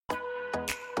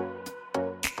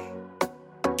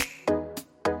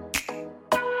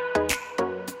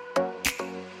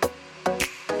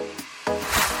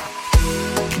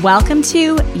Welcome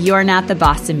to You're Not the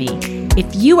Boss of Me.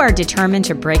 If you are determined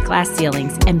to break glass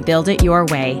ceilings and build it your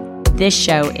way, this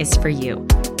show is for you.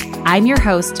 I'm your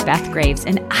host, Beth Graves,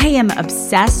 and I am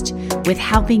obsessed with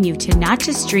helping you to not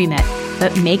just dream it,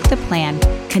 but make the plan,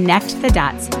 connect the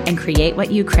dots, and create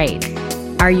what you crave.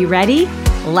 Are you ready?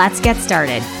 Let's get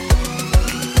started.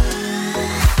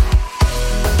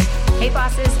 Hey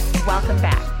bosses, welcome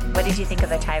back. What did you think of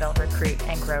the title, Recruit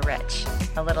and Grow Rich?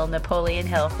 A little Napoleon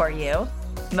Hill for you.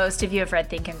 Most of you have read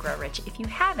Think and Grow Rich. If you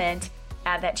haven't,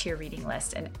 add that to your reading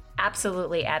list and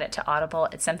absolutely add it to Audible.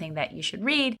 It's something that you should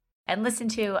read and listen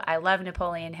to. I love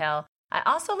Napoleon Hill. I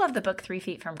also love the book 3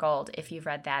 Feet from Gold, if you've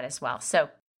read that as well. So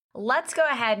let's go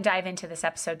ahead and dive into this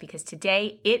episode because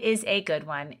today it is a good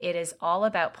one. It is all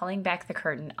about pulling back the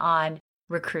curtain on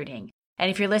recruiting.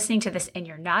 And if you're listening to this and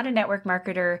you're not a network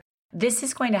marketer, this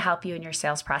is going to help you in your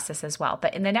sales process as well.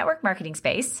 But in the network marketing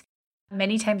space,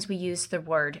 many times we use the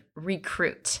word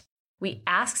recruit. We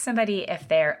ask somebody if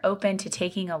they're open to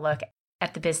taking a look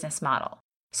at the business model.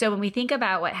 So when we think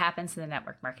about what happens in the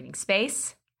network marketing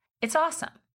space, it's awesome.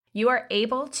 You are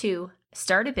able to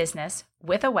start a business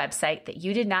with a website that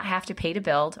you did not have to pay to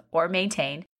build or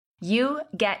maintain. You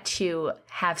get to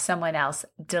have someone else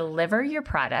deliver your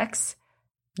products.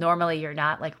 Normally, you're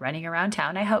not like running around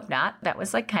town. I hope not. That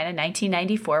was like kind of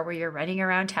 1994 where you're running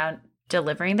around town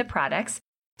delivering the products.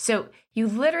 So you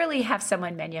literally have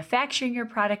someone manufacturing your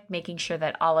product, making sure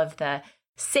that all of the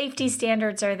safety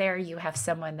standards are there. You have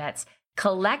someone that's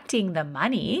collecting the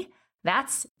money.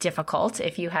 That's difficult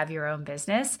if you have your own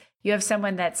business. You have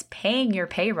someone that's paying your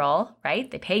payroll, right?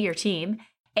 They pay your team.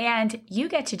 And you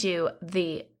get to do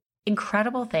the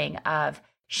incredible thing of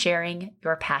sharing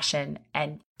your passion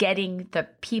and getting the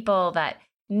people that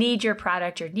need your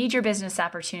product or need your business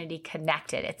opportunity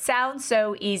connected. It sounds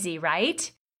so easy,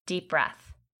 right? Deep breath.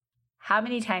 How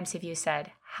many times have you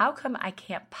said, how come I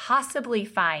can't possibly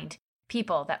find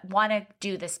people that want to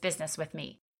do this business with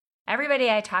me? Everybody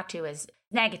I talk to is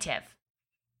negative.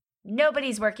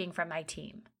 Nobody's working from my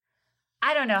team.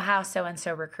 I don't know how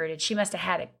so-and-so recruited. She must have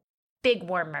had a big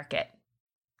warm market.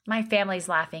 My family's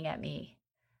laughing at me.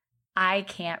 I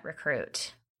can't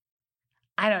recruit.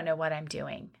 I don't know what I'm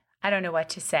doing. I don't know what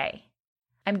to say.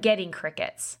 I'm getting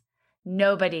crickets.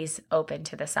 Nobody's open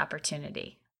to this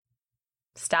opportunity.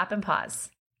 Stop and pause.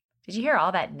 Did you hear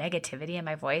all that negativity in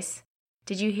my voice?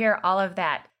 Did you hear all of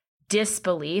that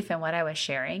disbelief in what I was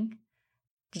sharing?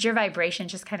 Did your vibration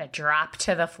just kind of drop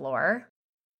to the floor?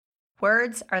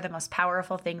 Words are the most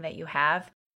powerful thing that you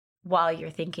have while you're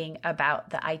thinking about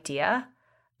the idea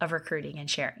of recruiting and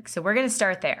sharing. So we're going to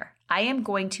start there. I am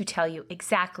going to tell you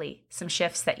exactly some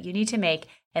shifts that you need to make,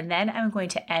 and then I'm going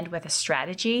to end with a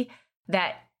strategy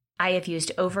that I have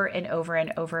used over and over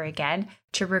and over again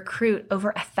to recruit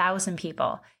over 1,000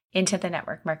 people into the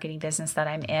network marketing business that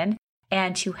I'm in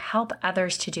and to help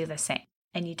others to do the same.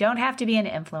 And you don't have to be an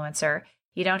influencer.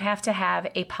 You don't have to have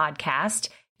a podcast.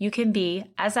 You can be,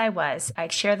 as I was, I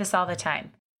share this all the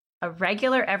time, a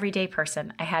regular everyday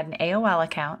person. I had an AOL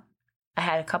account. I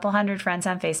had a couple hundred friends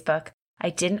on Facebook. I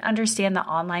didn't understand the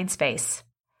online space,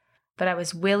 but I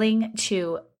was willing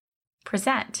to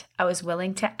present. I was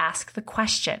willing to ask the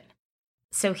question.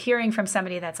 So hearing from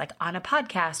somebody that's like on a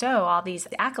podcast, oh, all these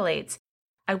accolades,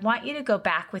 I want you to go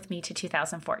back with me to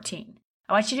 2014.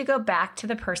 I want you to go back to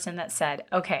the person that said,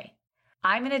 okay,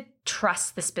 I'm going to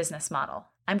trust this business model.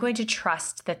 I'm going to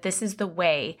trust that this is the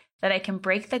way that I can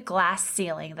break the glass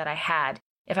ceiling that I had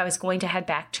if I was going to head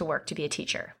back to work to be a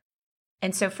teacher.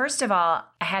 And so first of all,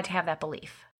 I had to have that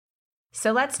belief.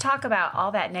 So let's talk about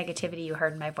all that negativity you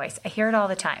heard in my voice. I hear it all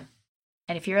the time.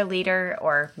 And if you're a leader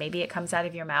or maybe it comes out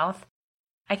of your mouth,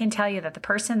 I can tell you that the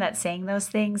person that's saying those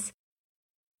things,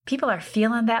 people are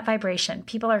feeling that vibration.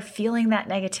 People are feeling that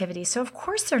negativity. So of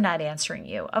course they're not answering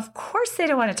you. Of course they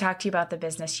don't want to talk to you about the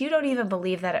business. You don't even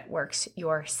believe that it works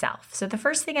yourself. So the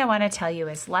first thing I want to tell you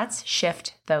is let's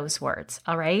shift those words.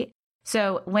 All right.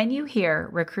 So when you hear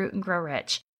recruit and grow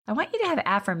rich, I want you to have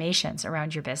affirmations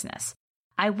around your business.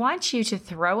 I want you to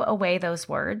throw away those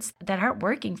words that aren't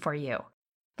working for you.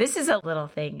 This is a little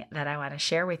thing that I want to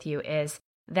share with you is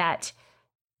that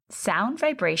sound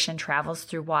vibration travels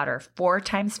through water 4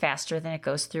 times faster than it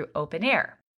goes through open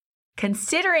air.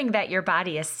 Considering that your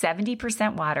body is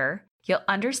 70% water, you'll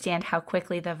understand how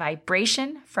quickly the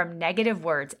vibration from negative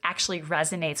words actually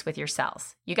resonates with your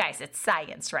cells. You guys, it's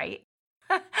science, right?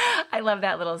 I love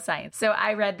that little science. So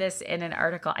I read this in an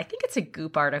article. I think it's a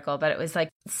Goop article, but it was like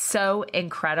so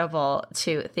incredible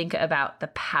to think about the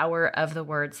power of the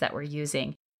words that we're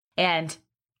using. And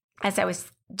as I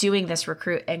was doing this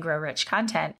Recruit and Grow Rich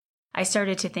content, I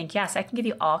started to think, yes, I can give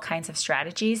you all kinds of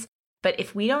strategies, but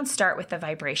if we don't start with the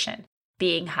vibration,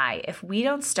 being high, if we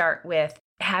don't start with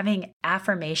having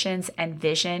affirmations and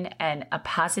vision and a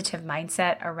positive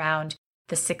mindset around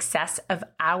the success of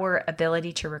our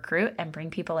ability to recruit and bring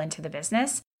people into the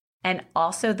business, and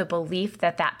also the belief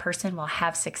that that person will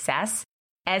have success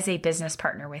as a business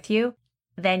partner with you,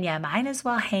 then you might as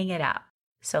well hang it up.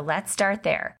 So let's start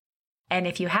there. And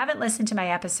if you haven't listened to my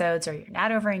episodes or you're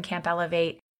not over in Camp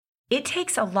Elevate, it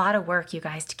takes a lot of work, you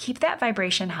guys, to keep that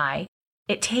vibration high.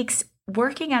 It takes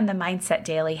working on the mindset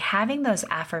daily, having those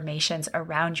affirmations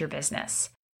around your business.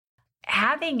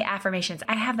 Having affirmations,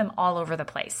 I have them all over the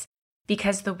place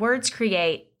because the words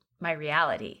create my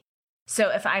reality. So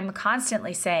if I'm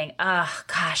constantly saying, oh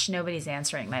gosh, nobody's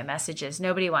answering my messages,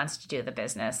 nobody wants to do the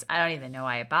business, I don't even know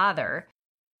why I bother,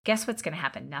 guess what's going to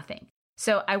happen? Nothing.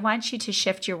 So I want you to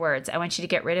shift your words. I want you to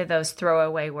get rid of those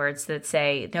throwaway words that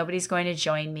say, nobody's going to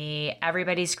join me,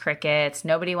 everybody's crickets,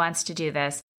 nobody wants to do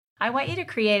this. I want you to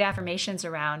create affirmations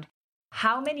around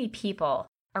how many people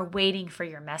are waiting for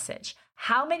your message.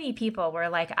 How many people were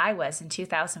like I was in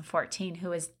 2014 who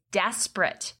was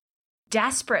desperate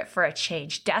for a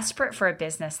change, desperate for a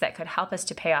business that could help us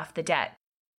to pay off the debt.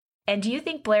 And do you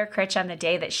think Blair Critch on the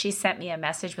day that she sent me a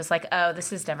message was like, oh,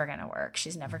 this is never going to work.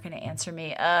 She's never going to answer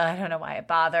me. I don't know why I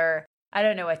bother. I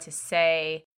don't know what to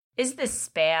say. Is this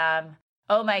spam?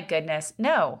 Oh my goodness.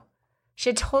 No, she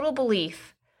had total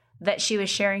belief that she was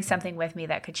sharing something with me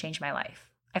that could change my life.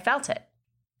 I felt it.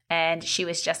 And she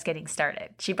was just getting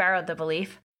started. She borrowed the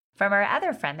belief from our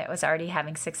other friend that was already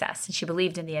having success, and she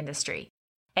believed in the industry.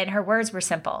 And her words were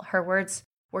simple. Her words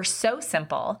were so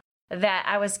simple that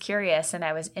I was curious and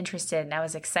I was interested and I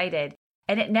was excited.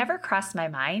 And it never crossed my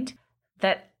mind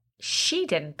that she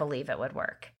didn't believe it would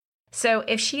work. So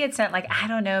if she had sent like, I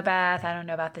don't know, Beth, I don't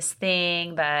know about this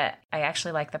thing, but I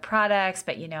actually like the products,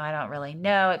 but I don't really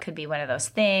know. It could be one of those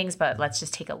things, but let's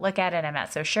just take a look at it. I'm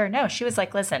not so sure. No, she was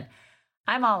like, listen,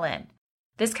 I'm all in.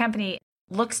 This company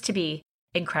looks to be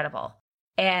incredible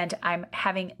and I'm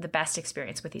having the best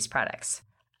experience with these products.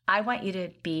 I want you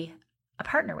to be a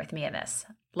partner with me in this.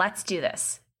 Let's do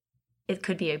this. It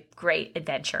could be a great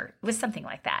adventure. It was something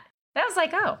like that. And I was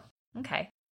like, oh, okay.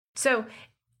 So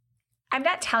I'm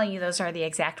not telling you those are the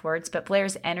exact words, but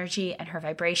Blair's energy and her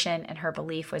vibration and her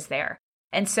belief was there.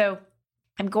 And so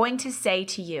I'm going to say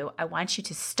to you, I want you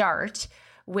to start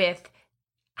with,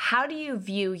 how do you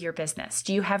view your business?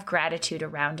 Do you have gratitude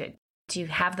around it? Do you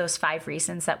have those 5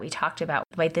 reasons that we talked about?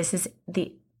 Wait, this is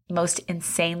the most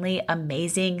insanely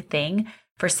amazing thing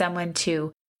for someone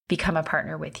to become a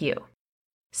partner with you.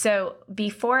 So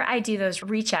before I do those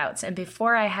reach outs and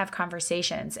before I have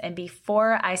conversations and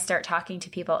before I start talking to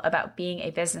people about being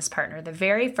a business partner, the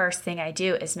very first thing I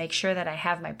do is make sure that I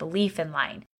have my belief in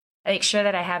line. I make sure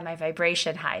that I have my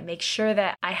vibration high, make sure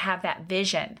that I have that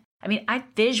vision. I mean, I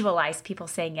visualize people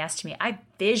saying yes to me. I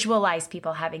visualize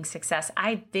people having success.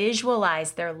 I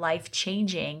visualize their life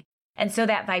changing. And so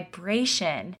that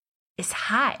vibration is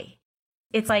high.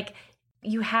 It's like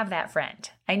you have that friend.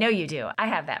 I know you do. I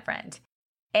have that friend.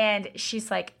 And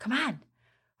she's like, come on,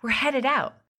 we're headed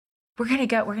out. It's going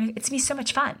to be so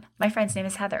much fun. My friend's name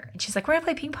is Heather. And she's like, we're going to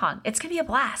play ping pong. It's going to be a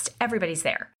blast. Everybody's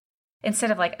there. Instead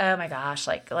of like, oh my gosh,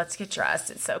 like, let's get dressed.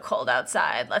 It's so cold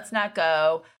outside. Let's not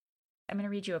go. I'm going to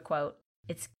read you a quote.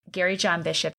 It's Gary John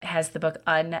Bishop has the book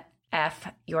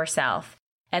Un-F Yourself.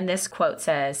 And this quote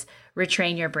says,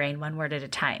 retrain your brain one word at a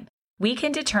time. We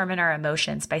can determine our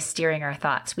emotions by steering our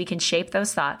thoughts. We can shape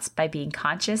those thoughts by being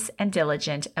conscious and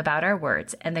diligent about our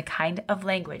words and the kind of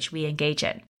language we engage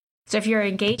in. So if you're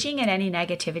engaging in any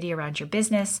negativity around your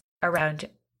business, around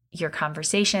your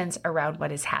conversations, around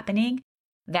what is happening,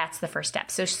 that's the first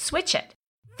step. So switch it.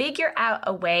 Figure out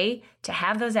a way to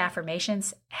have those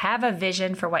affirmations, have a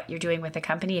vision for what you're doing with the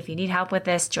company. If you need help with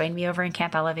this, join me over in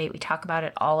Camp Elevate. We talk about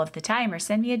it all of the time, or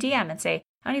send me a DM and say,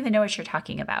 I don't even know what you're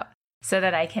talking about, so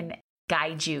that I can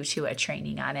guide you to a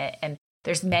training on it. And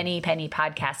there's many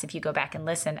podcasts, if you go back and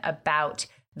listen, about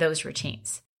those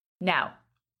routines. Now,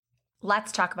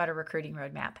 let's talk about a recruiting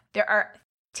roadmap. There are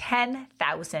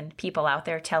 10,000 people out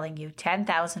there telling you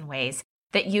 10,000 ways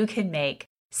that you can make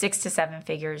 6 to 7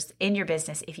 figures in your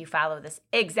business if you follow this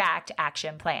exact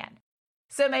action plan.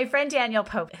 So my friend Daniel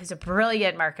Pope, who's a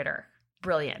brilliant marketer,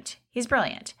 he's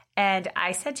brilliant. And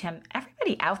I said to him,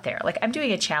 everybody out there, like, I'm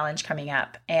doing a challenge coming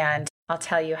up, and I'll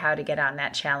tell you how to get on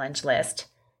that challenge list.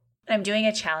 I'm doing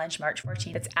a challenge March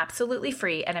 14th. It's absolutely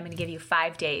free. And I'm going to give you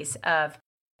 5 days of,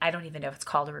 I don't even know if it's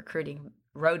called a recruiting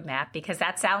roadmap, because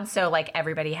that sounds so like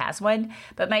everybody has one.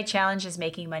 But my challenge is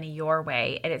making money your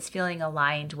way. And it's feeling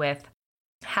aligned with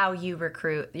how you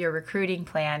recruit, your recruiting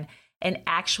plan, an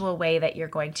actual way that you're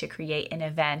going to create an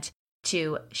event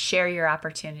to share your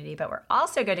opportunity, but we're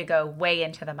also going to go way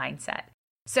into the mindset.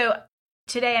 So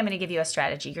today I'm going to give you a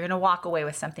strategy. You're going to walk away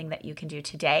with something that you can do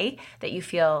today that you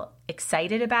feel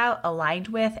excited about, aligned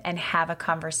with, and have a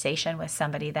conversation with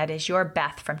somebody that is your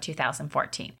Beth from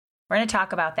 2014. We're going to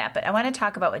talk about that, but I want to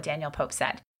talk about what Daniel Pope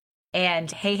said.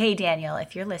 And hey, Daniel,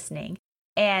 if you're listening.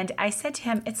 And I said to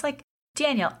him, it's like,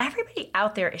 Daniel, everybody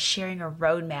out there is sharing a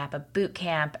roadmap, a boot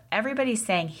camp. Everybody's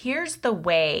saying, here's the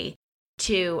way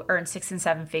to earn 6 and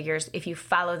 7 figures if you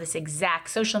follow this exact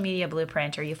social media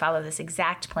blueprint or you follow this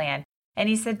exact plan. And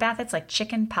he said, Beth, it's like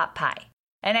chicken pot pie.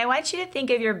 And I want you to think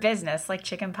of your business like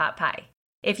chicken pot pie.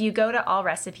 If you go to All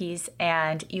Recipes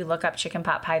and you look up chicken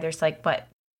pot pie, there's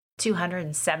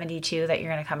 272 that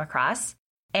you're going to come across.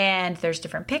 And there's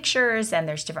different pictures and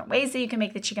there's different ways that you can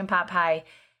make the chicken pot pie.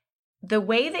 The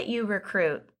way that you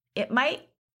recruit, it might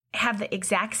have the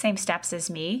exact same steps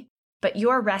as me, but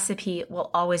your recipe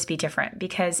will always be different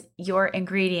because your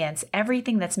ingredients,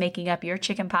 everything that's making up your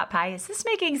chicken pot pie, is this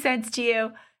making sense to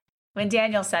you? When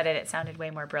Daniel said it, it sounded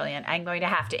way more brilliant. I'm going to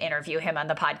have to interview him on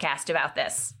the podcast about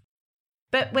this.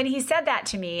 But when he said that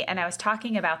to me, and I was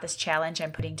talking about this challenge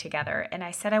I'm putting together, and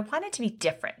I said, I want it to be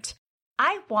different.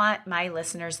 I want my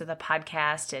listeners of the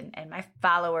podcast and my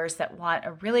followers that want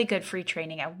a really good free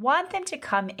training, I want them to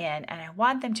come in and I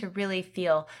want them to really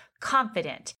feel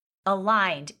confident,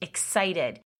 aligned,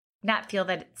 excited, not feel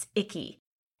that it's icky,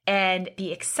 and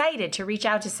be excited to reach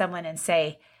out to someone and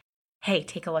say, hey,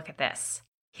 take a look at this.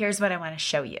 Here's what I want to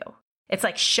show you. It's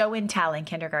like show and tell in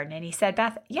kindergarten. And he said,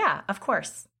 Beth, yeah, of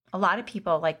course. A lot of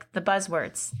people like the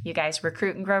buzzwords, you guys,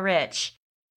 recruit and grow rich,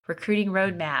 recruiting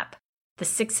roadmap, the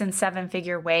 6 and 7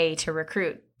 figure way to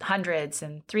recruit hundreds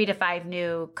and 3 to 5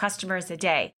 new customers a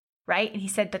day, right? And he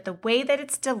said, but the way that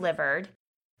it's delivered,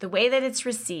 the way that it's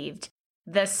received,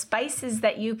 the spices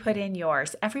that you put in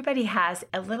yours, everybody has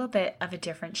a little bit of a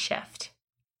different shift.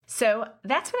 So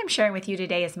that's what I'm sharing with you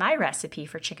today is my recipe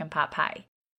for chicken pot pie.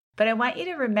 But I want you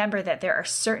to remember that there are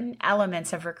certain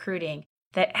elements of recruiting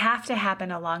that have to happen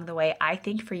along the way, I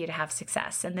think, for you to have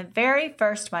success. And the very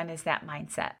first one is that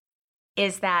mindset,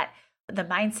 is that the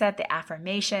mindset, the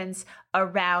affirmations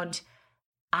around,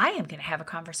 I am going to have a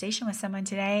conversation with someone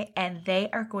today and they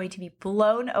are going to be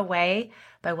blown away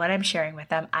by what I'm sharing with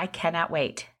them. I cannot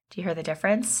wait. Do you hear the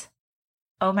difference?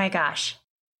 Oh my gosh.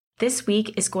 This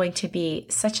week is going to be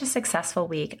such a successful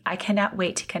week. I cannot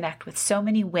wait to connect with so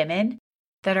many women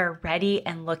that are ready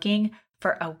and looking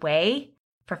for a way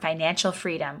for financial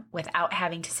freedom without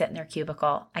having to sit in their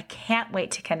cubicle. I can't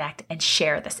wait to connect and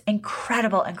share this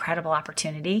incredible, incredible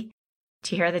opportunity.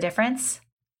 Do you hear the difference?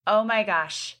 Oh my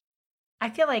gosh.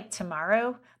 I feel like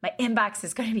tomorrow my inbox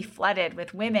is going to be flooded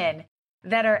with women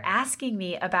that are asking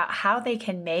me about how they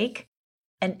can make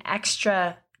an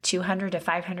extra $200 to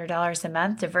 $500 a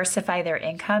month, diversify their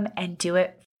income, and do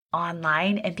it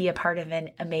online and be a part of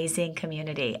an amazing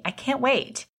community. I can't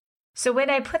wait. So when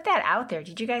I put that out there,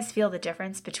 did you guys feel the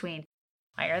difference between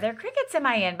why are there crickets in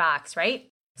my inbox, right?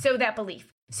 So that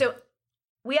belief. So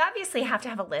we obviously have to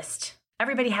have a list.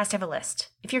 Everybody has to have a list.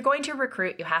 If you're going to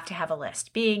recruit, you have to have a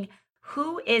list. Being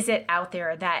who is it out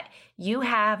there that you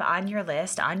have on your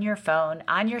list, on your phone,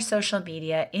 on your social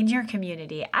media, in your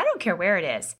community, I don't care where it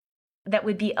is, that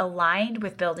would be aligned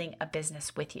with building a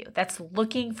business with you, that's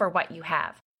looking for what you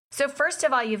have. So first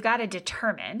of all, you've got to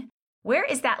determine, where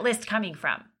is that list coming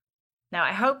from? Now,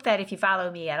 I hope that if you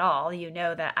follow me at all, you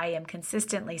know that I am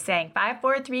consistently saying 5,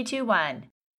 4, 3, 2, 1.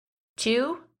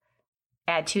 2,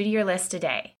 add 2 to your list a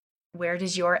day. Where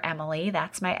does your Emily,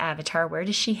 that's my avatar, where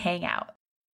does she hang out?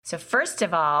 So first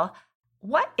of all,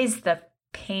 what is the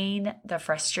pain, the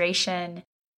frustration,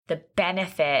 the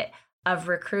benefit of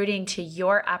recruiting to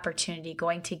your opportunity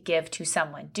going to give to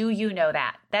someone? Do you know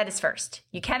that? That is first.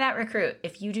 You cannot recruit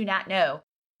if you do not know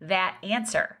that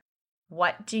answer.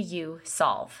 What do you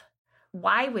solve?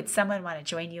 Why would someone want to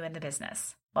join you in the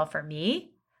business? Well, for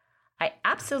me, I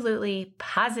absolutely,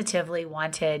 positively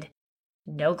wanted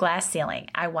no glass ceiling.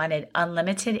 I wanted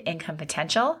unlimited income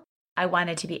potential. I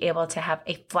wanted to be able to have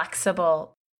a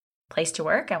flexible place to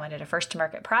work. I wanted a first to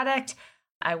market product.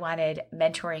 I wanted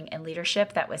mentoring and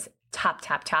leadership that was top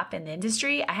in the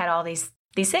industry. I had all these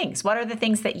things. What are the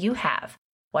things that you have?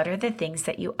 What are the things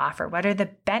that you offer? What are the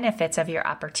benefits of your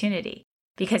opportunity?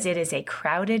 Because it is a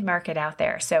crowded market out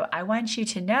there. So I want you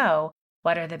to know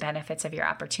what are the benefits of your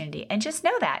opportunity. And just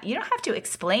know that. You don't have to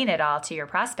explain it all to your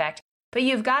prospect, but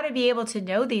you've got to be able to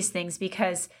know these things,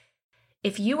 because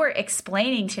if you were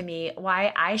explaining to me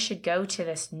why I should go to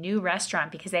this new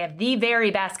restaurant because they have the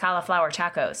very best cauliflower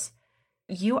tacos,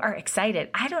 you are excited.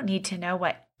 I don't need to know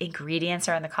what ingredients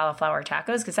are in the cauliflower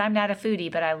tacos because I'm not a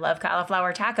foodie, but I love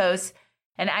cauliflower tacos.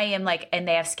 And I am like, and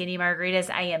they have skinny margaritas.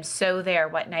 I am so there.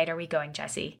 What night are we going,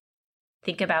 Jesse?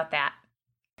 Think about that.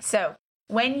 So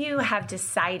when you have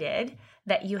decided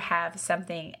that you have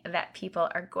something that people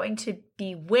are going to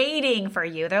be waiting for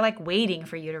you, they're like waiting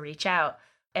for you to reach out,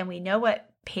 and we know what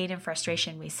pain and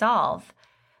frustration we solve,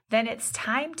 then it's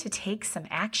time to take some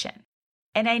action.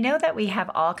 And I know that we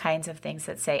have all kinds of things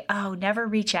that say, oh, never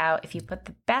reach out. If you put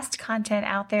the best content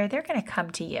out there, they're going to come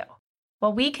to you.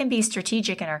 Well, we can be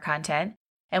strategic in our content,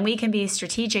 and we can be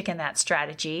strategic in that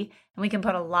strategy, and we can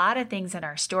put a lot of things in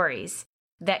our stories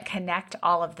that connect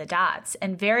all of the dots.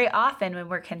 And very often when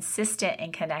we're consistent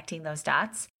in connecting those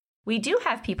dots, we do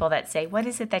have people that say, what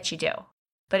is it that you do?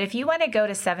 But if you want to go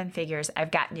to 7 figures,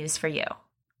 I've got news for you.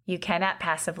 You cannot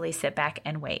passively sit back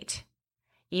and wait.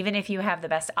 Even if you have the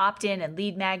best opt-in and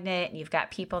lead magnet, and you've got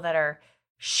people that are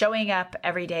showing up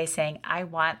every day saying, I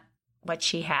want what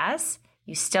she has,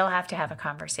 you still have to have a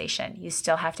conversation. You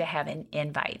still have to have an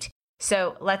invite.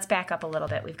 So let's back up a little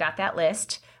bit. We've got that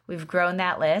list. We've grown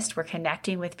that list. We're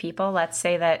connecting with people. Let's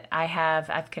say that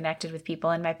I've connected with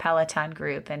people in my Peloton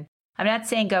group. And I'm not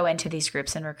saying go into these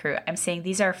groups and recruit. I'm saying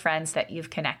these are friends that you've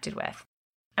connected with.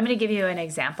 I'm going to give you an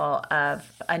example of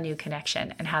a new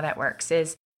connection, and how that works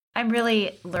is I'm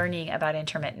really learning about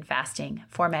intermittent fasting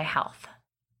for my health.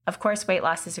 Of course, weight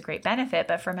loss is a great benefit,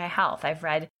 but for my health, I've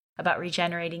read about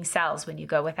regenerating cells when you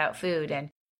go without food, and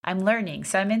I'm learning.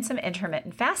 So I'm in some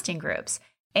intermittent fasting groups,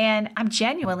 and I'm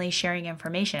genuinely sharing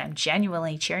information. I'm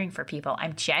genuinely cheering for people.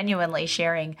 I'm genuinely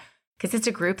sharing because it's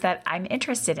a group that I'm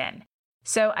interested in.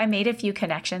 So I made a few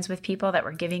connections with people that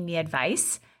were giving me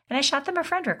advice, and I shot them a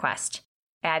friend request,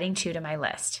 adding 2 to my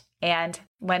list, and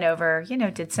went over,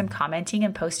 did some commenting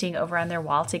and posting over on their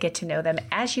wall to get to know them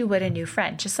as you would a new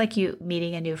friend, just like you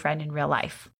meeting a new friend in real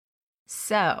life.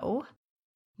 So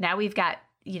now we've got,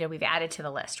 we've added to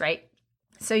the list, right?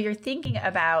 So you're thinking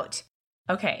about,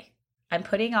 okay, I'm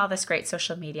putting all this great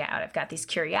social media out. I've got these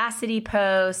curiosity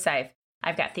posts.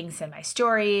 I've got things in my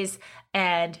stories,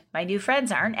 and my new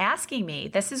friends aren't asking me.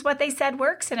 This is what they said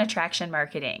works in attraction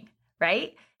marketing,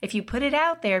 right? If you put it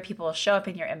out there, people will show up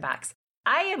in your inbox.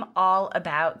 I am all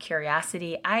about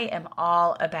curiosity. I am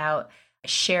all about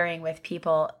sharing with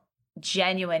people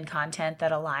genuine content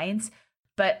that aligns,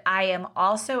 but I am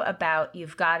also about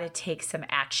you've got to take some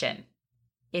action.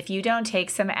 If you don't take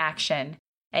some action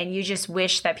and you just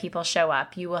wish that people show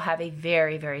up, you will have a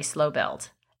very, very slow build,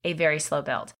 a very slow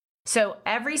build. So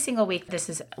every single week, this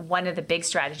is one of the big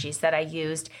strategies that I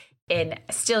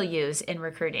still use in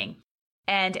recruiting.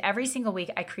 And every single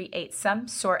week, I create some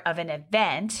sort of an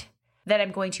event that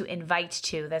I'm going to invite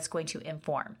to that's going to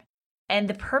inform. And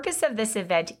the purpose of this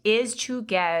event is to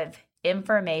give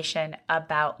information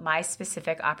about my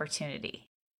specific opportunity.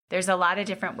 There's a lot of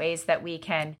different ways that we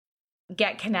can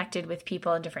get connected with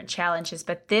people and different challenges,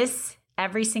 but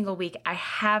every single week, I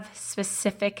have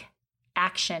specific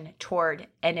action toward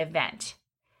an event.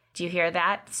 Do you hear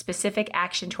that? Specific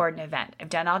action toward an event. I've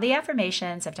done all the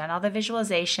affirmations. I've done all the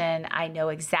visualization. I know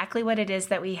exactly what it is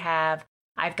that we have.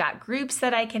 I've got groups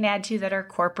that I can add to that are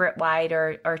corporate-wide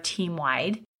or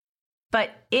team-wide. But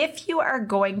if you are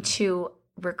going to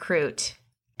recruit,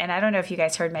 and I don't know if you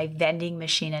guys heard my vending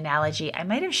machine analogy. I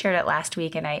might have shared it last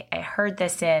week, and I heard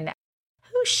this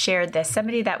who shared this?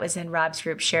 Somebody that was in Rob's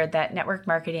group shared that network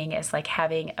marketing is like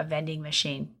having a vending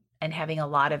machine and having a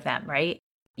lot of them, right?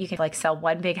 You can sell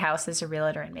one big house as a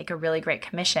realtor and make a really great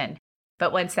commission.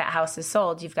 But once that house is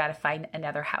sold, you've got to find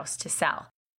another house to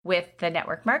sell. With the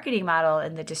network marketing model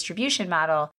and the distribution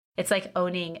model, it's like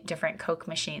owning different Coke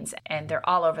machines, and they're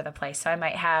all over the place. So I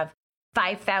might have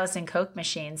 5,000 Coke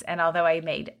machines, and although I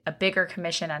made a bigger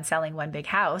commission on selling one big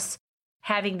house,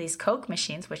 having these Coke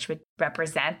machines, which would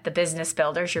represent the business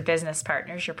builders, your business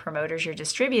partners, your promoters, your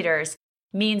distributors,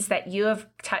 means that you have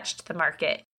touched the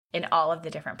market in all of the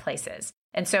different places.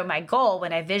 And so my goal,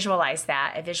 when I visualize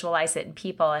that, I visualize it in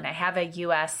people, and I have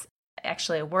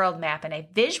a world map, and I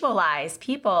visualize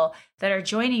people that are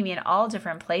joining me in all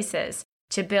different places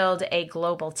to build a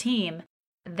global team,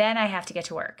 then I have to get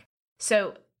to work.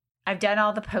 So I've done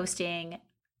all the posting,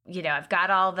 I've got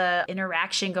all the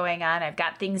interaction going on. I've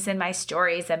got things in my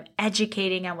stories. I'm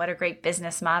educating on what a great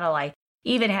business model. I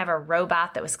even have a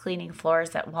robot that was cleaning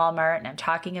floors at Walmart, and I'm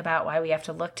talking about why we have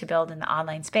to look to build in the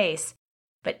online space.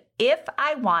 But if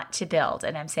I want to build,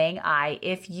 and I'm saying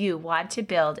if you want to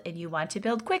build and you want to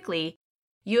build quickly,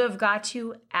 you have got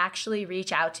to actually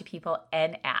reach out to people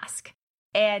and ask.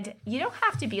 And you don't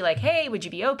have to be like, hey, would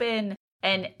you be open?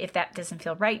 And if that doesn't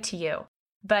feel right to you.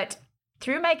 But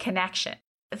through my connection,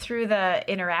 through the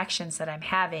interactions that I'm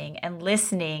having and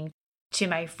listening to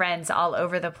my friends all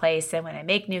over the place, and when I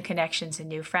make new connections and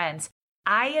new friends,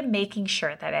 I am making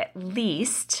sure that at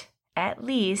least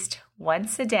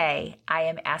once a day, I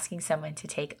am asking someone to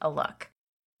take a look.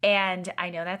 And I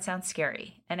know that sounds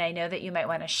scary. And I know that you might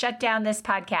want to shut down this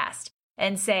podcast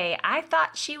and say, I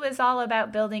thought she was all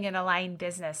about building an aligned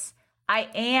business. I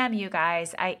am, you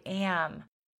guys, I am.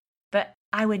 But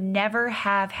I would never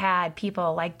have had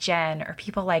people like Jen or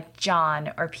people like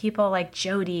John or people like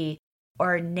Jody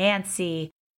or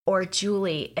Nancy or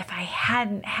Julie if I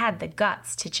hadn't had the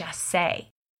guts to just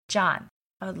say, John,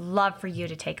 I would love for you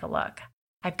to take a look.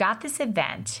 I've got this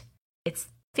event. It's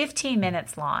 15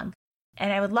 minutes long,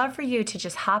 and I would love for you to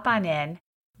just hop on in,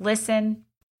 listen,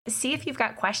 see if you've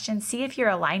got questions, see if you're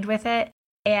aligned with it,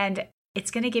 and it's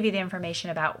going to give you the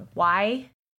information about why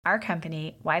our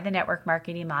company, why the network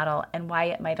marketing model, and why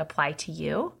it might apply to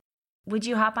you. Would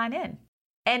you hop on in?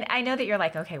 And I know that you're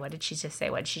like, okay, what did she just say?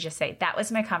 What did she just say? That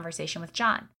was my conversation with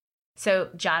John. So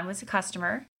John was a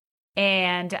customer,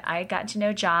 and I got to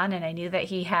know John, and I knew that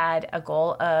he had a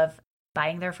goal of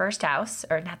buying their first house,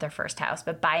 or not their first house,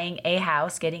 but buying a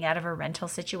house, getting out of a rental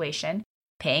situation,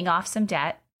 paying off some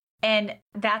debt. And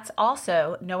that's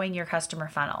also knowing your customer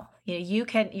funnel.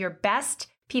 Your best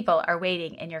people are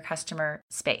waiting in your customer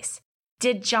space.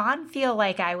 Did John feel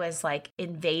like I was like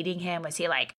invading him? Was he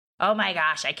like, oh my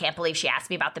gosh, I can't believe she asked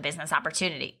me about the business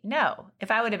opportunity? No.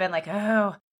 If I would have been like,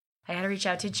 oh, I got to reach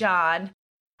out to John.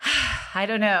 I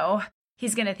don't know.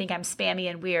 He's going to think I'm spammy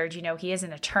and weird. He is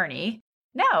an attorney.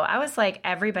 No, I was like,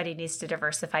 everybody needs to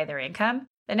diversify their income.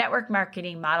 The network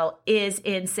marketing model is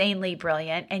insanely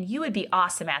brilliant, and you would be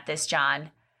awesome at this,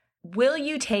 John. Will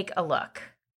you take a look?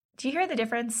 Do you hear the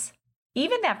difference?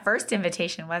 Even that first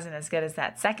invitation wasn't as good as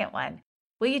that second one.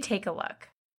 Will you take a look?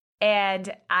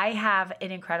 And I have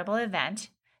an incredible event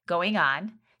going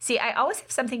on. See, I always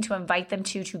have something to invite them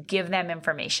to give them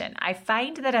information. I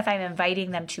find that if I'm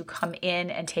inviting them to come in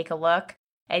and take a look,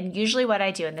 and usually what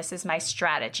I do, and this is my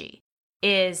strategy,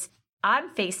 is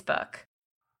on Facebook,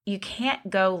 you can't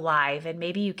go live, and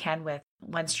maybe you can with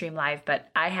OneStream Live, but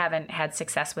I haven't had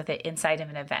success with it inside of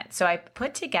an event. So I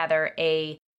put together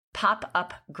a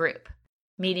pop-up group,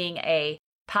 meaning a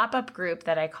pop-up group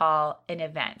that I call an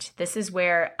event. This is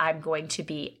where I'm going to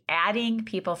be adding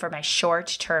people for my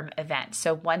short-term event,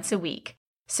 so once a week.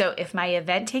 So if my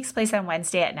event takes place on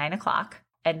Wednesday at 9 o'clock,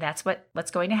 and that's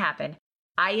what's going to happen,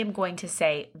 I am going to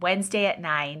say, Wednesday at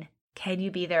 9, can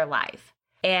you be there live?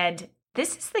 And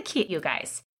this is the key, you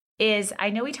guys, is I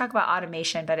know we talk about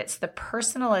automation, but it's the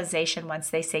personalization once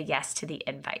they say yes to the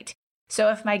invite.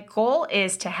 So if my goal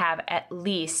is to have at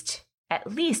least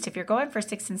if you're going for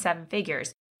 6 and 7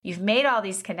 figures, you've made all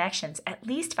these connections, at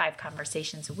least 5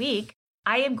 conversations a week,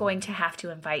 I am going to have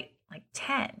to invite like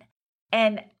 10.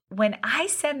 And when I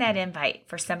send that invite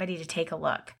for somebody to take a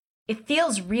look, it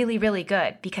feels really, really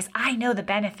good because I know the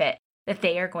benefit that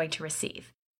they are going to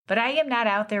receive. But I am not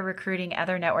out there recruiting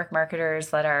other network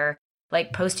marketers that are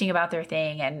like posting about their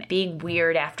thing and being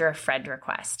weird after a friend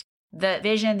request. The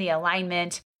vision, the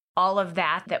alignment, all of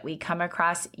that we come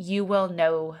across, you will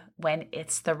know when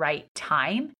it's the right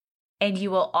time. And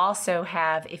you will also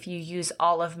have, if you use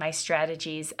all of my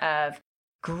strategies of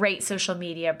great social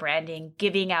media branding,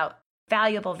 giving out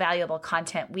valuable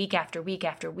content week after week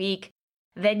after week,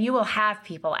 then you will have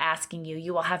people asking you.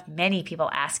 You will have many people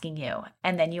asking you.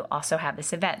 And then you also have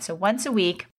this event. So once a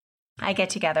week, I get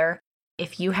together.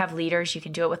 If you have leaders, you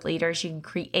can do it with leaders. You can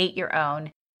create your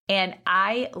own. And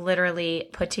I literally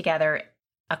put together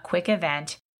a quick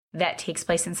event that takes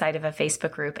place inside of a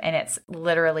Facebook group. And it's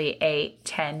literally a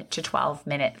 10 to 12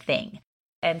 minute thing.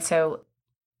 And so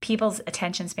people's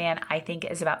attention span, I think,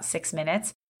 is about 6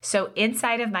 minutes. So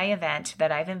inside of my event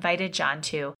that I've invited John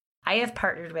to, I have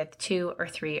partnered with 2 or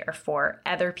 3 or 4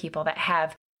 other people that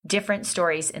have different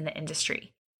stories in the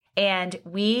industry. And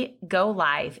we go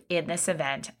live in this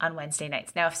event on Wednesday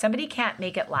nights. Now, if somebody can't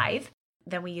make it live,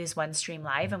 then we use OneStream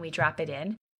Live and we drop it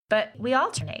in, but we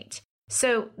alternate.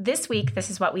 So this week, this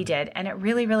is what we did, and it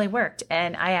really, really worked.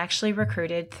 And I actually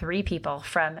recruited 3 people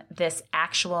from this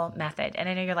actual method. And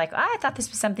I know you're like, I thought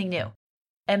this was something new.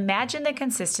 Imagine the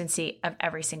consistency of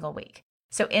every single week.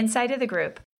 So inside of the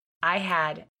group, I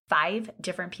had 5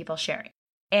 different people sharing.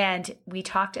 And we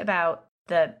talked about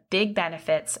the big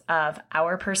benefits of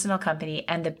our personal company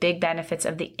and the big benefits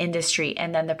of the industry,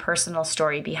 and then the personal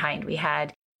story behind. We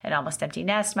had an almost empty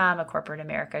nest mom, a corporate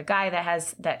America guy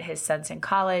that his son's in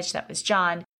college. That was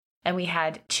John. And we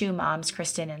had 2 moms,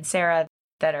 Kristen and Sarah,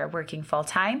 that are working full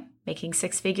time, making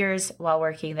 6 figures while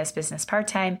working this business part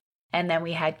time. And then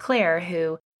we had Claire,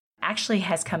 who actually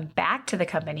has come back to the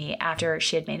company after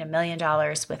she had made $1 million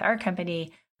with our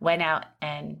company, went out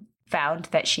and found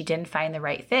that she didn't find the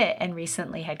right fit and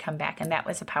recently had come back. And that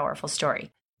was a powerful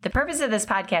story. The purpose of this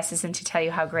podcast isn't to tell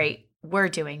you how great we're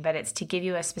doing, but it's to give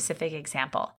you a specific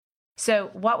example. So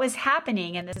what was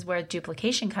happening, and this is where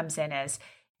duplication comes in, is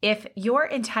if your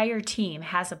entire team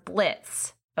has a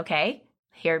blitz, okay,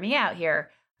 hear me out here,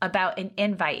 about an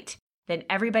invite, then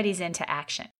everybody's into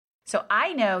action. So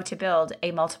I know to build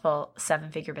a multiple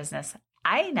 7-figure business,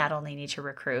 I not only need to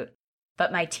recruit,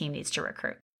 but my team needs to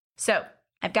recruit. So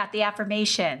I've got the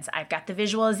affirmations, I've got the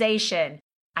visualization,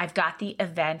 I've got the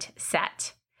event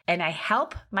set, and I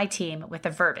help my team with the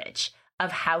verbiage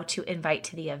of how to invite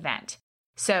to the event.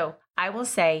 So I will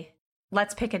say,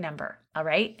 let's pick a number, all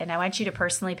right? And I want you to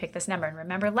personally pick this number. And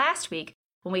remember last week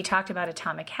when we talked about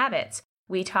atomic habits,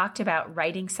 we talked about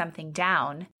writing something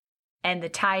down and the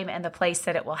time and the place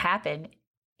that it will happen.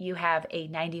 You have a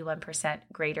 91%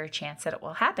 greater chance that it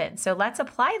will happen. So let's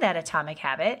apply that atomic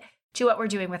habit to what we're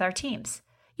doing with our teams.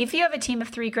 If you have a team of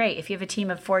 3, great. If you have a team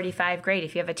of 45, great.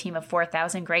 If you have a team of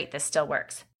 4,000, great. This still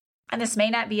works. And this may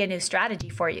not be a new strategy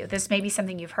for you. This may be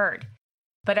something you've heard.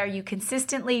 But are you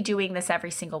consistently doing this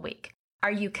every single week?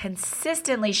 Are you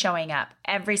consistently showing up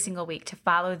every single week to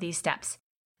follow these steps?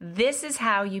 This is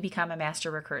how you become a master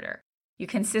recruiter. You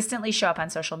consistently show up on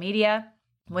social media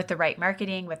with the right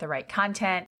marketing, with the right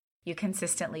content. You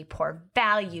consistently pour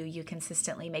value. You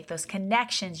consistently make those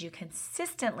connections. You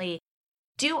consistently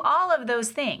do all of those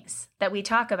things that we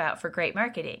talk about for great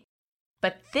marketing.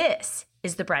 But this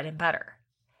is the bread and butter.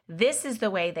 This is the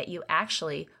way that you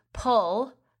actually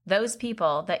pull those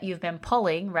people that you've been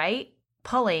pulling, right?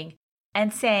 Pulling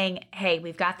and saying, hey,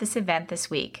 we've got this event this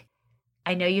week.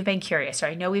 I know you've been curious, or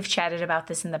I know we've chatted about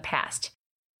this in the past.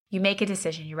 You make a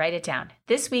decision, you write it down.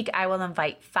 This week, I will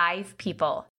invite 5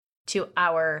 people to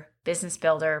our Business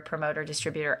Builder, Promoter,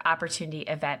 Distributor Opportunity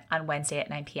event on Wednesday at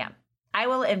 9 p.m. I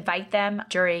will invite them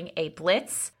during a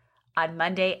blitz on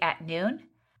Monday at noon.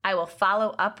 I will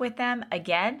follow up with them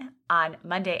again on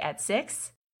Monday at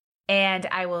 6, and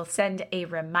I will send a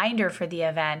reminder for the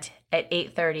event at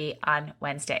 8:30 on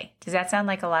Wednesday. Does that sound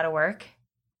like a lot of work?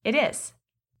 It is,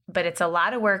 but it's a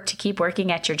lot of work to keep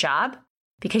working at your job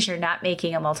because you're not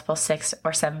making a multiple 6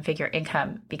 or 7-figure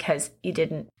income because you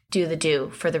didn't do the do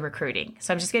for the recruiting.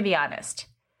 So I'm just going to be honest.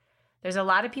 There's a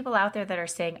lot of people out there that are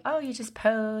saying, oh, you just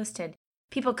post and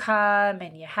people come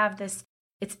and you have this.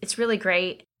 It's really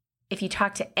great. If you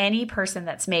talk to any person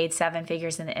that's made 7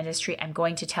 figures in the industry, I'm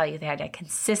going to tell you they had a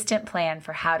consistent plan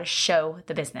for how to show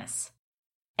the business.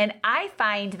 And I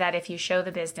find that if you show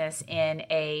the business in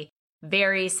a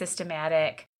very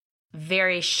systematic,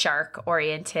 very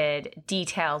shark-oriented,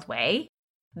 detailed way,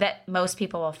 that most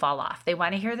people will fall off. They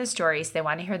want to hear the stories. They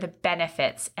want to hear the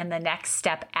benefits. And the next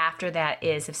step after that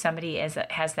is if somebody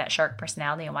has that shark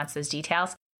personality and wants those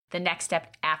details, the next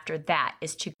step after that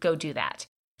is to go do that.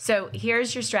 So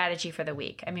here's your strategy for the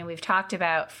week. I mean, we've talked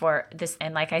about for this,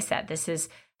 and like I said, this has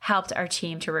helped our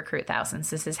team to recruit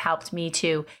thousands. This has helped me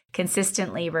to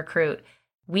consistently recruit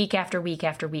week after week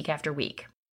after week after week.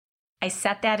 I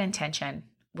set that intention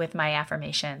with my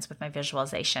affirmations, with my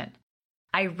visualization.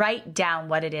 I write down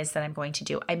what it is that I'm going to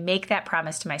do. I make that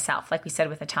promise to myself, like we said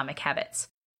with Atomic Habits.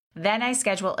 Then I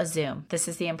schedule a Zoom. This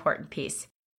is the important piece.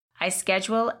 I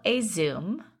schedule a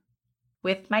Zoom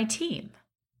with my team.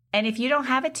 And if you don't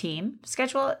have a team,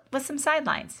 schedule it with some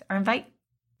sidelines or invite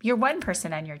your one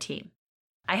person on your team.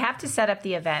 I have to set up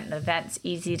the event. The event's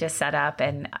easy to set up,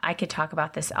 and I could talk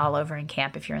about this all over in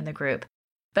camp if you're in the group.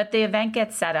 But the event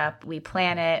gets set up, we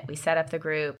plan it, we set up the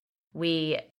group,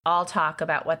 we all talk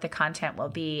about what the content will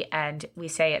be, and we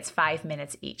say it's 5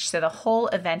 minutes each. So the whole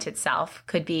event itself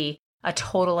could be a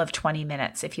total of 20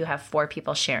 minutes if you have 4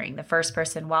 people sharing. The first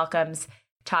person welcomes,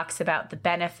 talks about the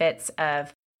benefits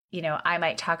of, I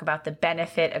might talk about the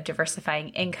benefit of diversifying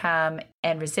income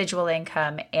and residual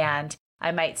income, and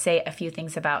I might say a few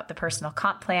things about the personal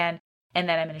comp plan, and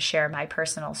then I'm going to share my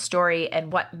personal story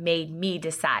and what made me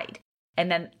decide. And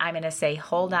then I'm going to say,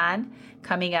 hold on,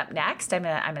 coming up next, I'm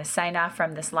going to sign off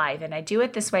from this live. And I do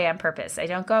it this way on purpose. I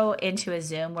don't go into a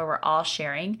Zoom where we're all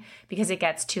sharing because it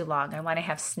gets too long. I want to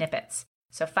have snippets.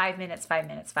 So 5 minutes, 5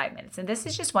 minutes, 5 minutes. And this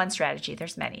is just one strategy.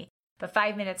 There's many, but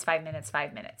 5 minutes, 5 minutes,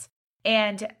 5 minutes.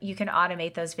 And you can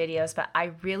automate those videos, but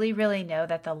I really, really know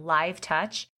that the live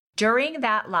touch during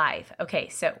that live, okay,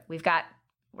 so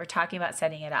we're talking about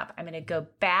setting it up. I'm going to go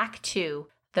back to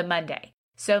the Monday.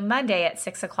 So Monday at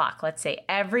 6 o'clock, let's say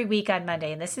every week on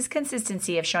Monday, and this is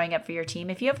consistency of showing up for your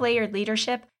team. If you have layered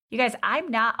leadership, you guys,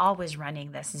 I'm not always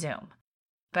running this Zoom,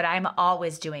 but I'm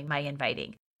always doing my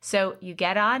inviting. So you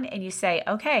get on and you say,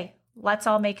 okay, let's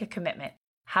all make a commitment.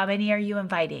 How many are you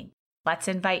inviting? Let's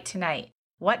invite tonight.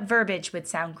 What verbiage would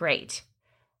sound great?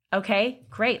 Okay,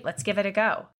 great. Let's give it a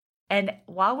go. And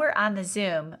while we're on the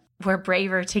Zoom, we're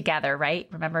braver together, right?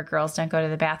 Remember, girls don't go to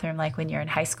the bathroom like when you're in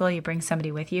high school. You bring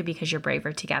somebody with you because you're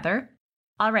braver together.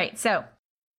 All right, so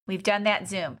we've done that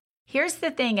Zoom. Here's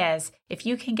the thing is, if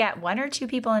you can get 1 or 2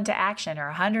 people into action or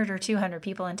 100 or 200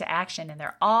 people into action and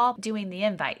they're all doing the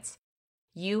invites,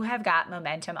 you have got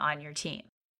momentum on your team.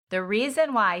 The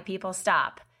reason why people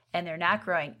stop and they're not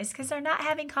growing is because they're not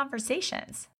having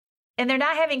conversations. And they're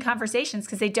not having conversations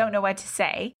because they don't know what to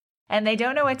say. And they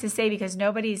don't know what to say because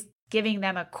nobody's giving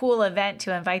them a cool event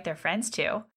to invite their friends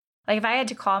to. Like if I had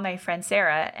to call my friend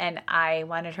Sarah and I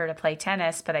wanted her to play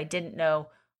tennis, but I didn't know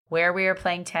where we were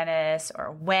playing tennis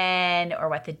or when or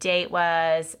what the date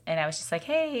was. And I was just like,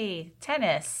 hey,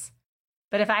 tennis.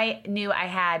 But if I knew I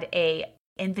had a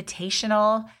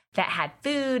invitational that had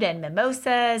food and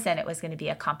mimosas and it was going to be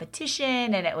a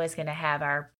competition and it was going to have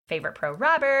our favorite pro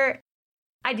Robert,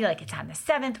 I'd be like, it's on the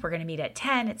 7th. We're going to meet at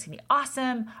 10. It's going to be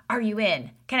awesome. Are you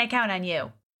in? Can I count on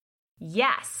you?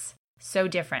 Yes. So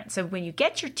different. So when you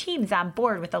get your teams on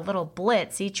board with a little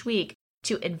blitz each week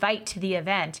to invite to the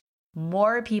event,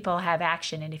 more people have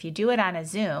action. And if you do it on a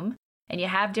Zoom and you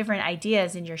have different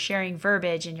ideas and you're sharing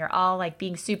verbiage and you're all like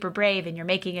being super brave and you're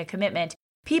making a commitment,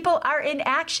 people are in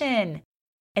action.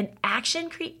 And action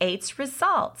creates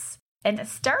results. And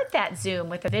start that Zoom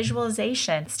with a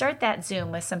visualization. Start that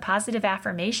Zoom with some positive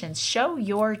affirmations. Show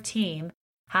your team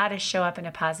how to show up in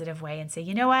a positive way and say,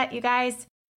 you know what, you guys,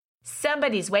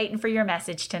 somebody's waiting for your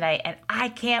message tonight and I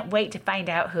can't wait to find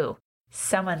out who.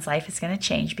 Someone's life is going to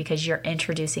change because you're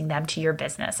introducing them to your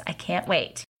business. I can't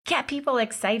wait. Get people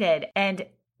excited and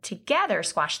together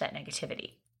squash that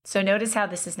negativity. So notice how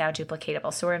this is now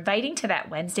duplicatable. So we're inviting to that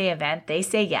Wednesday event. They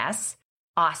say yes.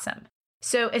 Awesome.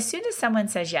 So as soon as someone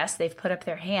says yes, they've put up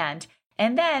their hand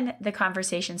and then the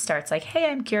conversation starts like, hey,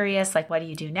 I'm curious, like, what do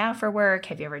you do now for work?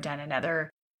 Have you ever done another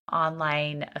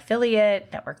online affiliate,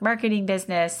 network marketing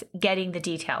business? Getting the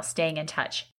details, staying in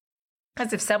touch.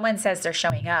 Because if someone says they're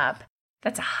showing up,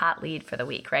 that's a hot lead for the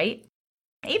week, right?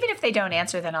 Even if they don't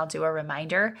answer, then I'll do a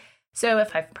reminder. So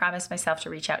if I've promised myself to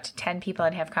reach out to 10 people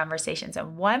and have conversations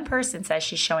and one person says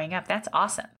she's showing up, that's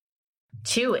awesome.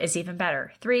 2 is even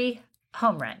better. 3,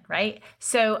 home run, right?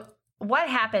 So what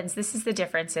happens, this is the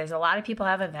difference, is a lot of people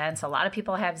have events, a lot of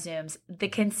people have Zooms. The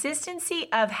consistency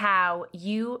of how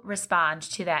you respond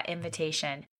to that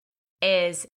invitation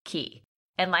is key.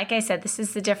 And like I said, this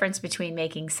is the difference between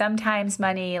making sometimes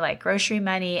money, like grocery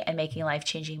money, and making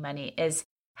life-changing money, is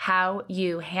how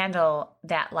you handle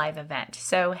that live event.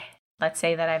 So let's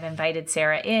say that I've invited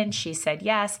Sarah in. She said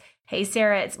yes. Hey,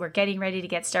 Sarah, we're getting ready to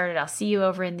get started. I'll see you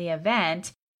over in the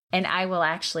event. And I will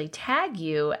actually tag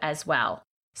you as well.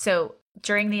 So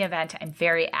during the event, I'm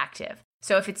very active.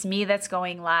 So if it's me that's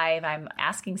going live, I'm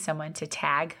asking someone to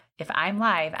tag. If I'm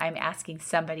live, I'm asking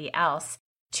somebody else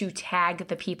to tag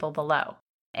the people below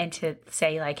and to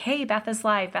say like, hey, Beth is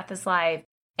live,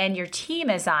 and your team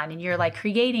is on and you're like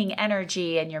creating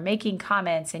energy and you're making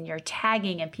comments and you're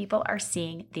tagging and people are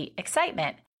seeing the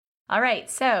excitement. All right,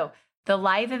 so the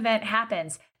live event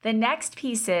happens. The next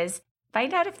piece is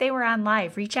find out if they were on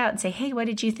live. Reach out and say, hey, what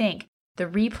did you think? The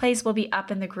replays will be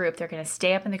up in the group. They're going to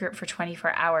stay up in the group for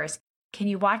 24 hours. Can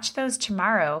you watch those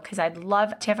tomorrow? Because I'd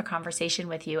love to have a conversation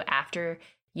with you after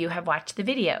you have watched the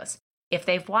videos. If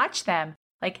they've watched them,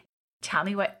 like, tell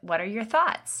me what are your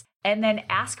thoughts? And then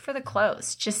ask for the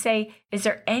close. Just say, is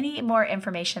there any more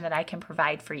information that I can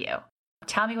provide for you?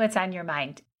 Tell me what's on your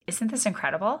mind. Isn't this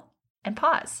incredible? And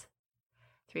pause.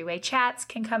 3-way chats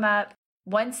can come up.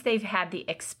 Once they've had the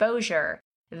exposure,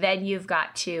 then you've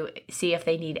got to see if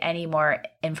they need any more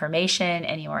information,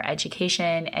 any more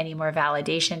education, any more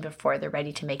validation before they're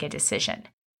ready to make a decision.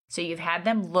 So you've had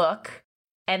them look,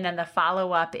 and then the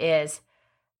follow-up is,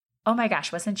 oh my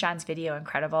gosh, wasn't John's video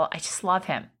incredible? I just love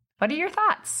him. What are your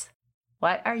thoughts?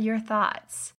 What are your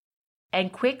thoughts?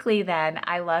 And quickly then,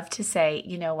 I love to say,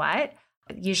 you know what?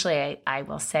 Usually I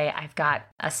will say, I've got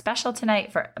a special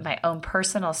tonight for my own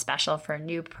personal special for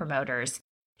new promoters.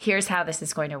 Here's how this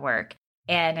is going to work.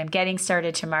 And I'm getting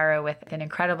started tomorrow with an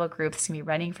incredible group that's going to be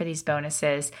running for these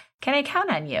bonuses. Can I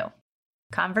count on you?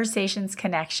 Conversations,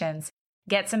 connections,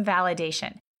 get some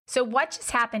validation. So what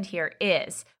just happened here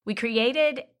is we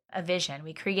created a vision.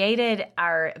 We created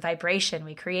our vibration.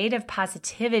 We created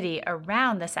positivity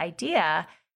around this idea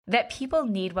that people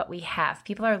need what we have.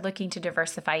 People are looking to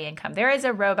diversify income. There is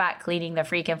a robot cleaning the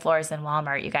freaking floors in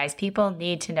Walmart, you guys. People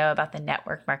need to know about the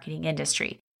network marketing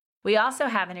industry. We also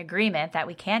have an agreement that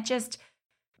we can't just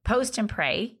post and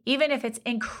pray, even if it's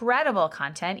incredible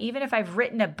content, even if I've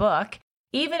written a book,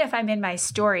 even if I'm in my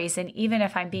stories, and even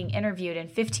if I'm being interviewed in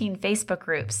 15 Facebook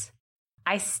groups.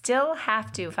 I still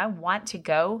have to, if I want to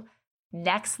go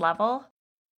next level,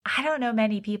 I don't know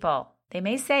many people They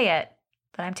may say it,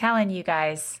 but I'm telling you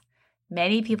guys,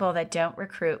 many people that don't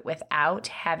recruit without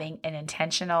having an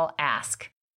intentional ask.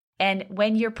 And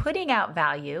when you're putting out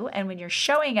value and when you're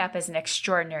showing up as an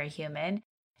extraordinary human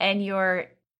and you're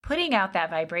putting out that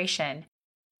vibration,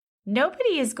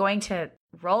 nobody is going to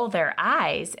roll their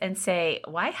eyes and say,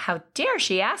 why, how dare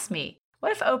she ask me?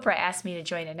 What if Oprah asked me to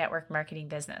join a network marketing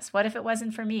business? What if it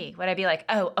wasn't for me? Would I be like,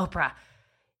 oh, Oprah,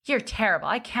 you're terrible.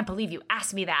 I can't believe you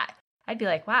asked me that. I'd be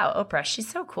like, wow, Oprah, she's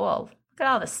so cool. Look at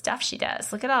all the stuff she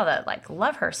does. Look at all the,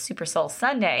 love her Super Soul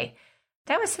Sunday.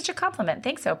 That was such a compliment.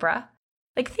 Thanks, Oprah.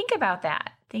 Think about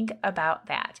that. Think about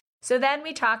that. So then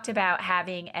we talked about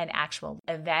having an actual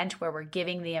event where we're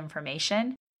giving the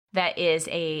information. That is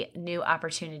a new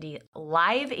opportunity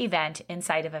live event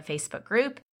inside of a Facebook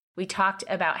group. We talked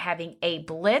about having a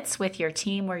blitz with your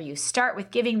team where you start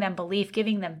with giving them belief,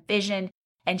 giving them vision,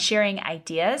 and sharing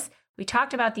ideas. We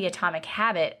talked about the atomic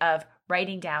habit of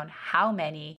writing down how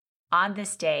many on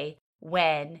this day,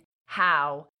 when,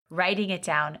 how, writing it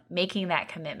down, making that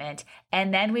commitment.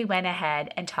 And then we went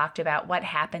ahead and talked about what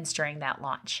happens during that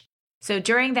launch. So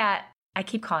during that, I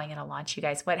keep calling it a launch, you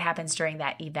guys, what happens during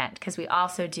that event? Because we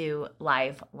also do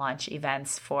live launch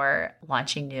events for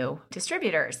launching new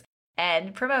distributors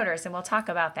and promoters. And we'll talk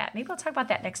about that. Maybe we'll talk about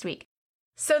that next week.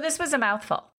 So this was a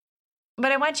mouthful,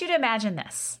 but I want you to imagine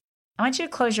this. I want you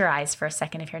to close your eyes for a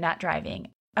second if you're not driving.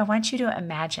 I want you to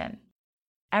imagine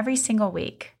every single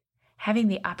week having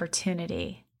the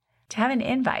opportunity to have an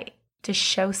invite to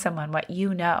show someone what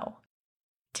you know,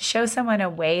 to show someone a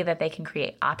way that they can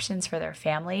create options for their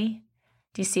family.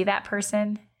 Do you see that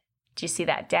person? Do you see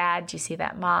that dad? Do you see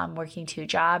that mom working 2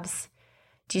 jobs?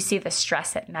 Do you see the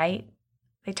stress at night?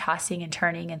 They tossing and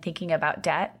turning and thinking about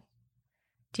debt?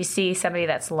 Do you see somebody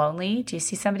that's lonely? Do you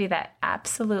see somebody that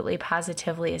absolutely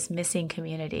positively is missing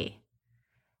community,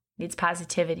 needs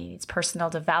positivity, needs personal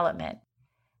development?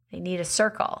 They need a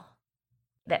circle.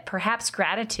 That perhaps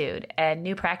gratitude and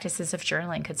new practices of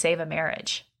journaling could save a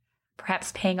marriage.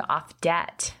 Perhaps paying off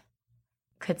debt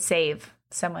could save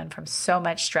someone from so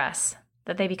much stress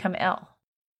that they become ill.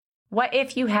 What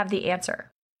if you have the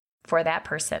answer for that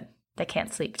person that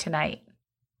can't sleep tonight?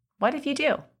 What if you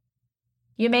do?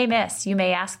 You may miss, you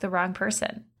may ask the wrong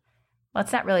person. Well,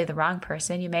 it's not really the wrong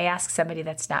person. You may ask somebody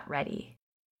that's not ready.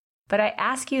 But I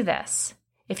ask you this,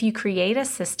 if you create a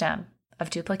system of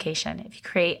duplication, if you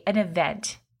create an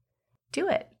event, do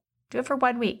it. Do it for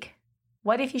 1 week.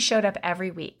 What if you showed up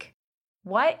every week?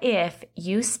 What if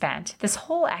you spent this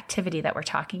whole activity that we're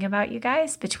talking about, you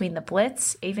guys, between the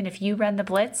blitz, even if you run the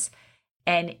blitz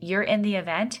and you're in the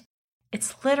event,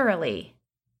 it's literally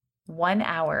 1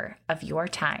 hour of your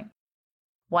time.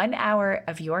 1 hour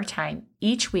of your time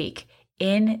each week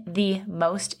in the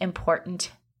most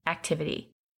important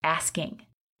activity, asking.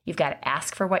 You've got to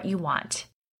ask for what you want.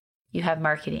 You have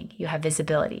marketing, you have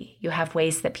visibility, you have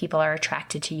ways that people are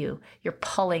attracted to you. You're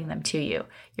pulling them to you.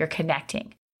 You're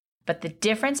connecting. But the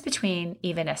difference between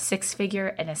even a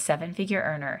 6-figure and a 7-figure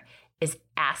earner is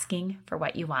asking for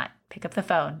what you want. Pick up the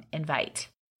phone, invite.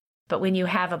 But when you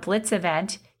have a blitz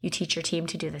event, you teach your team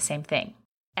to do the same thing.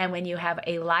 And when you have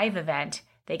a live event,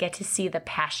 they get to see the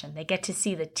passion. They get to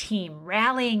see the team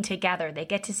rallying together. They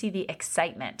get to see the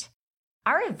excitement.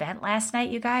 Our event last night,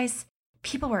 you guys,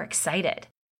 people were excited.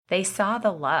 They saw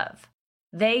the love.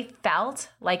 They felt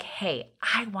like, hey,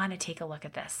 I want to take a look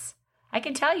at this. I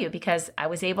can tell you because I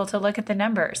was able to look at the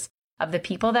numbers of the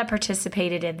people that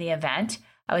participated in the event.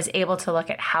 I was able to look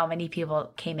at how many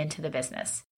people came into the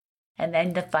business. And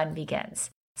then the fun begins.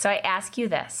 So I ask you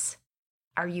this,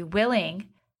 are you willing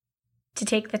to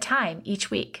take the time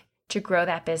each week to grow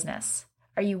that business?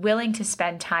 Are you willing to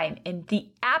spend time in the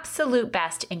absolute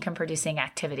best income producing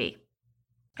activity?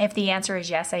 If the answer is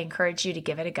yes, I encourage you to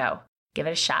give it a go. Give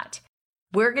it a shot.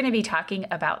 We're going to be talking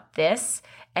about this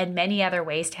and many other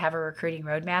ways to have a recruiting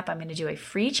roadmap. I'm going to do a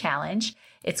free challenge.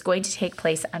 It's going to take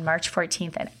place on March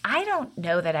 14th. And I don't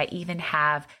know that I even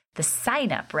have the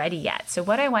sign up ready yet. So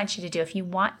what I want you to do, if you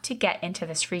want to get into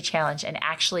this free challenge and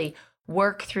actually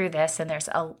work through this, and there's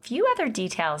a few other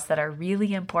details that are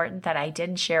really important that I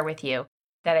didn't share with you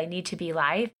that I need to be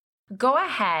live, go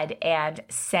ahead and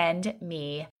send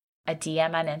me a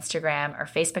DM on Instagram or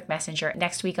Facebook Messenger.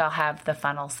 Next week, I'll have the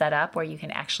funnel set up where you can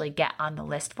actually get on the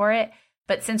list for it.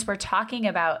 But since we're talking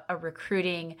about a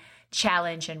recruiting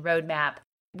challenge and roadmap,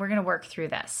 we're going to work through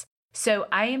this. So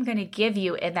I am going to give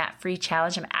you in that free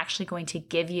challenge, I'm actually going to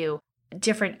give you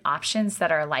different options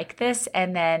that are like this,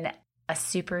 and then a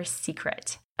super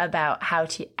secret about how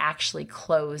to actually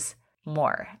close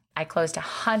more. I closed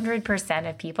 100%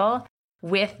 of people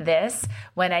with this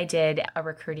when I did a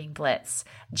recruiting blitz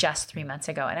just 3 months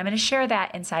ago. And I'm going to share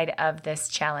that inside of this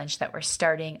challenge that we're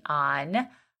starting on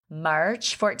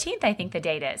March 14th, I think the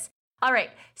date is. All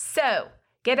right, so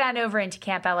get on over into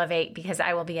Camp Elevate because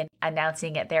I will be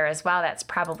announcing it there as well. That's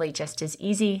probably just as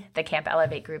easy,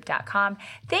 thecampelevategroup.com.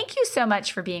 Thank you so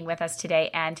much for being with us today.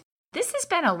 And this has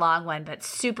been a long one, but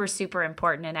super, super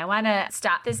important. And I want to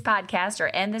stop this podcast or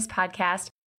end this podcast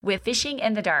with Fishing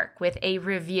in the Dark, with a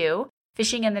review.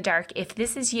 Fishing in the Dark, if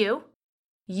this is you,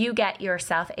 you get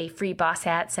yourself a free boss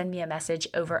hat. Send me a message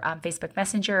over on Facebook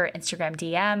Messenger or Instagram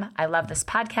DM. I love this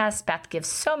podcast. Beth gives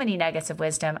so many nuggets of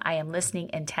wisdom. I am listening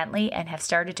intently and have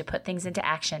started to put things into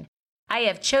action. I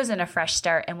have chosen a fresh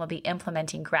start and will be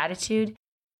implementing gratitude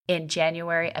in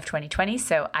January of 2020.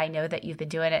 So I know that you've been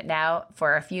doing it now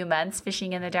for a few months,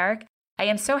 Fishing in the Dark. I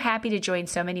am so happy to join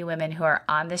so many women who are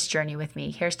on this journey with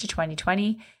me. Here's to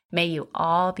 2020. May you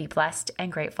all be blessed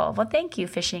and grateful. Well, thank you,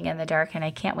 Fishing in the Dark, and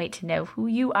I can't wait to know who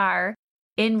you are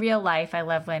in real life. I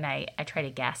love when I try to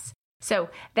guess. So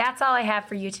that's all I have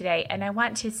for you today, and I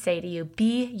want to say to you,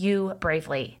 be you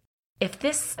bravely. If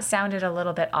this sounded a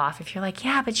little bit off, if you're like,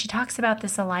 yeah, but she talks about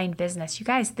this aligned business, you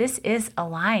guys, this is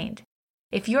aligned.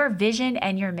 If your vision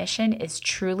and your mission is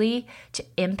truly to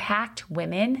impact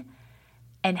women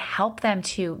and help them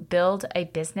to build a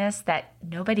business that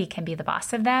nobody can be the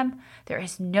boss of them, there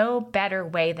is no better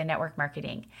way than network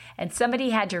marketing. And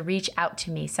somebody had to reach out to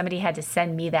me. Somebody had to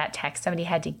send me that text. Somebody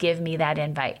had to give me that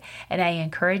invite. And I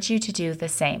encourage you to do the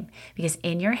same because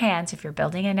in your hands, if you're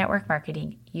building a network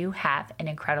marketing, you have an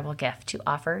incredible gift to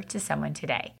offer to someone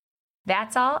today.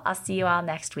 That's all. I'll see you all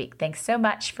next week. Thanks so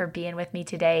much for being with me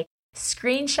today.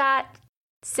 Screenshot,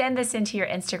 send this into your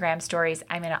Instagram stories.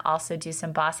 I'm going to also do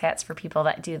some boss hats for people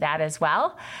that do that as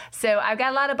well. So I've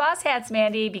got a lot of boss hats,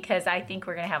 Mandy, because I think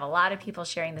we're going to have a lot of people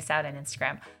sharing this out on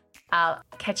Instagram. I'll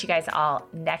catch you guys all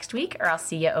next week, or I'll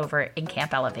see you over in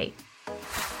Camp Elevate.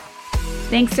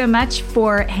 Thanks so much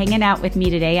for hanging out with me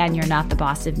today on You're Not the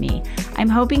Boss of Me. I'm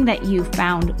hoping that you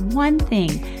found one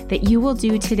thing that you will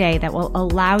do today that will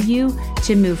allow you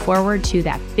to move forward to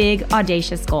that big,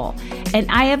 audacious goal.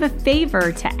 And I have a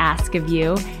favor to ask of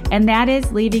you, and that is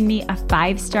leaving me a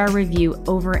 5-star review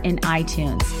over in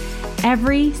iTunes.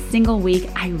 Every single week,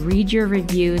 I read your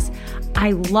reviews.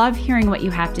 I love hearing what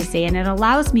you have to say, and it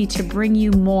allows me to bring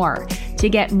you more, to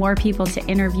get more people to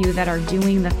interview that are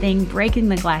doing the thing, breaking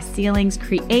the glass ceilings,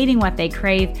 creating what they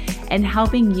crave, and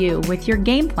helping you with your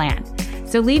game plan.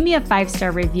 So leave me a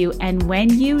 5-star review, and when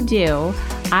you do,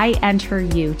 I enter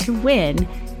you to win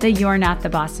the You're Not the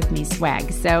Boss of Me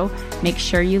swag. So make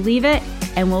sure you leave it,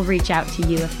 and we'll reach out to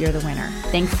you if you're the winner.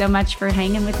 Thanks so much for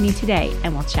hanging with me today,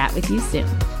 and we'll chat with you soon.